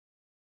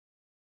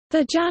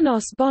The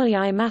János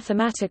Bolyai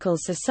Mathematical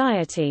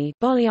Society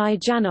Bolyai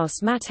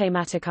János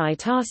Mathematikai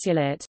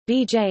Társulat,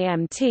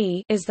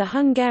 BJMT, is the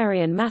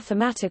Hungarian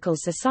mathematical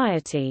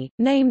society,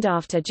 named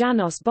after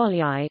János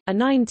Bolyai, a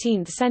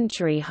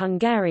 19th-century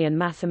Hungarian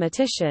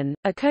mathematician,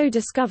 a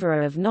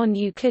co-discoverer of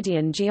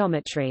non-Euclidean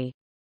geometry.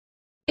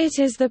 It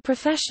is the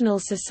professional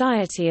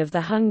society of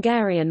the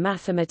Hungarian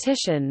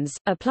mathematicians,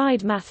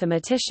 applied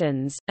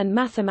mathematicians, and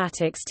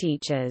mathematics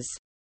teachers.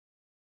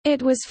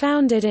 It was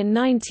founded in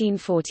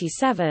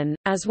 1947,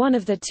 as one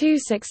of the two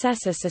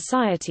successor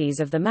societies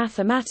of the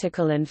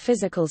Mathematical and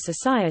Physical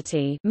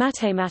Society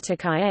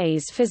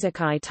Mathematikai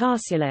Fizikai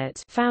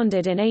Társulat,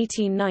 founded in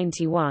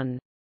 1891.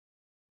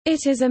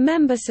 It is a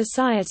member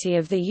society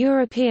of the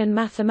European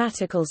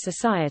Mathematical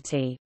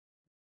Society.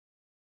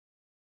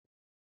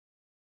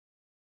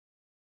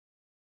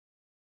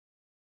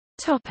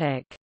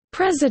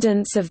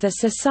 Presidents of the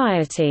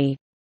Society.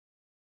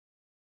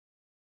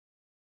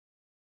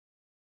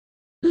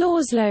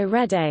 László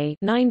Redé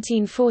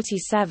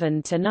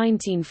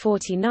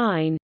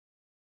 (1947–1949),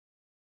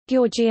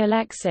 György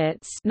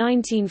Alexits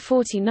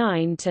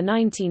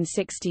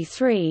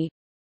 (1949–1963),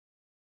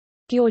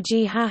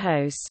 György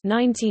Hahos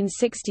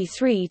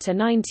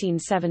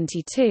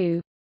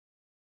 (1963–1972),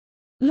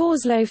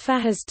 László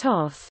Fejes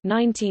Toth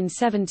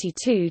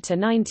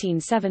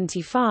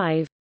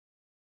 (1972–1975),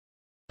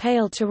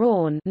 Pál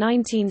Taran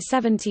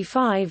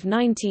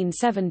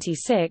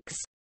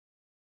 (1975–1976).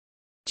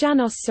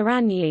 János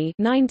Szarányi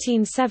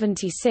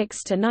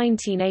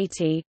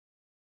 (1976–1980),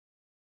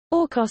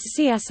 Orkos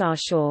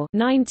Csr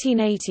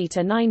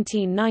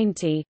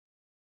 1980–1990,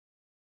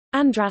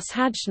 András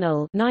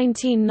Hajnal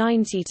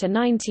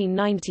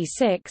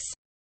 (1990–1996),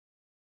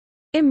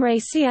 Imre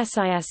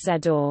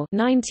Csiszor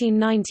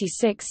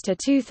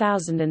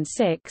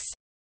 (1996–2006),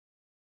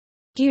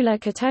 Gyula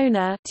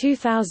Katona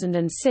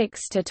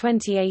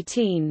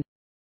 (2006–2018),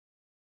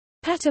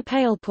 Peter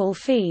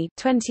Pálffy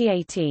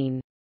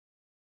 2018.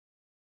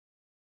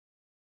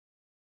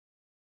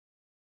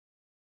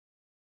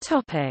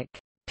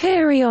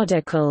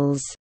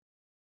 Periodicals.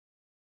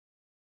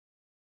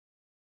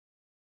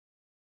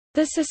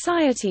 The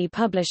Society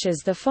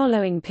publishes the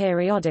following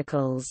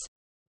periodicals: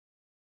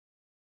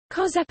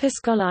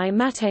 Középiskolai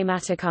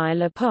Matematikai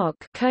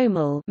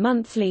Lapok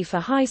monthly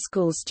for high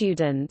school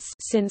students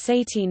since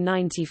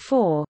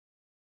 1894.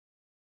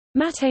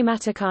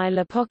 Matematikai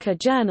Lapok, a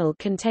journal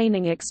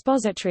containing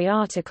expository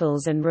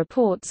articles and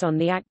reports on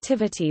the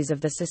activities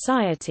of the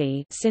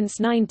Society since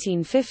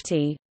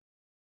 1950.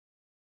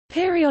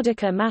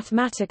 Periodica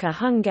Mathematica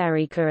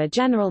Hungarica, a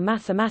general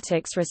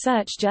mathematics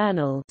research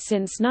journal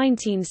since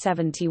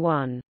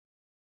 1971.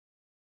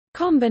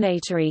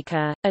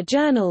 Combinatorica, a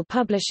journal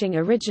publishing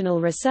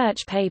original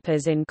research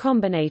papers in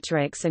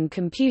combinatorics and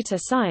computer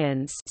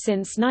science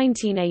since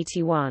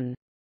 1981.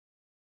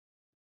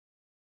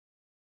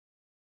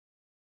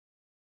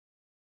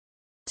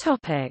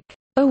 Topic: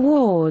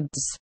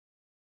 Awards.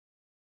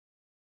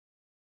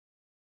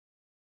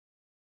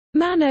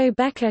 Mano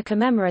Becker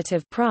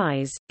Commemorative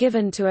Prize,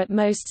 given to at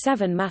most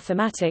 7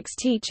 mathematics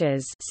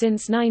teachers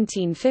since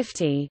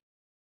 1950.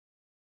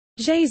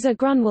 Géza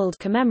Grunwald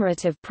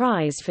Commemorative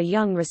Prize for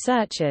Young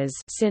Researchers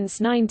since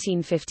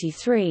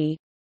 1953.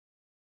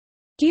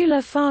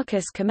 Gyula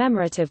Farkas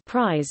Commemorative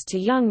Prize to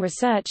Young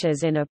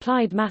Researchers in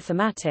Applied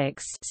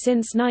Mathematics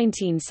since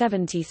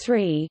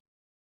 1973.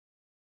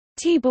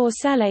 Tibor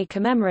Szély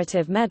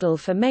Commemorative Medal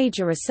for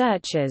Major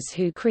Researchers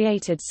who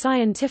created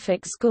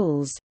scientific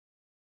schools.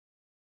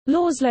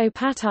 László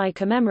Patai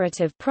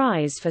Commemorative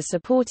Prize for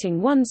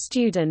supporting one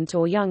student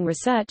or young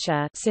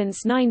researcher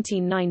since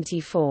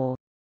 1994.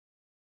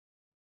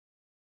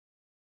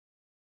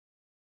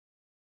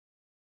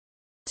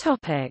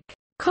 Topic: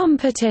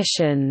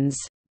 Competitions.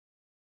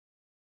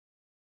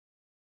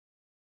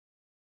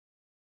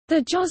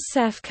 The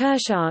József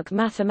Kirchárk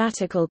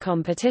Mathematical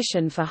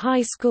Competition for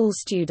high school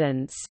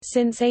students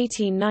since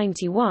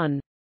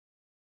 1891.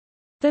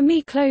 The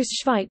Miklós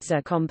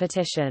Schweitzer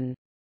Competition.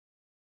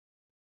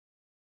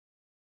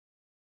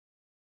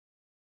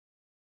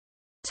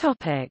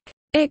 Topic: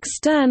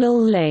 External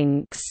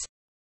links.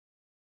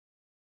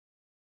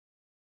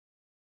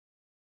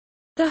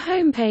 The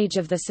homepage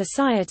of the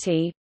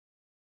Society.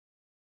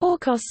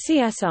 Orkos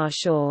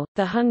Csr,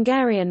 the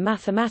Hungarian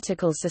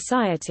Mathematical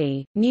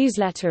Society,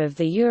 newsletter of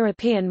the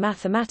European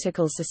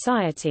Mathematical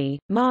Society,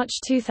 March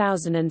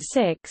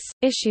 2006,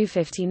 issue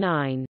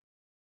 59.